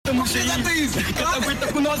estamos cheios. Cada vez tá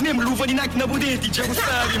com nós mesmo, luva de naque na budete, já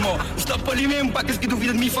gostaram, irmão. Stop ali mesmo, pacas que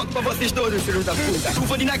duvidam de mim, fuck pra vocês todos, filhos da puta.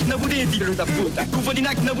 Luva de naque na budete, filhos da puta. Luva de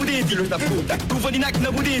naque na budete, filhos da puta. Luva de naque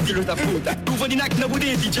na budete, filhos da puta. Luva de naque na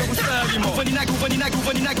budete, já gostaram, irmão. Luva de naque, luva de naque,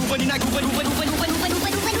 luva de naque, luva de naque,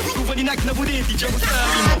 luva de naque na budete, já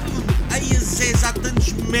gostaram, irmão. Ai, Zé, há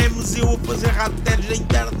tantos memes eu a fazer rateros na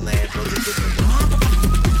internet.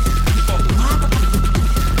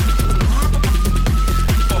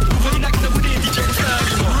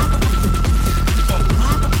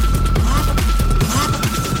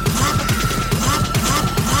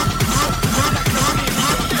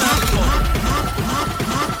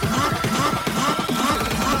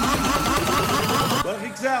 Bora,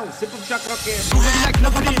 Riquezão, sempre a puxar croquete.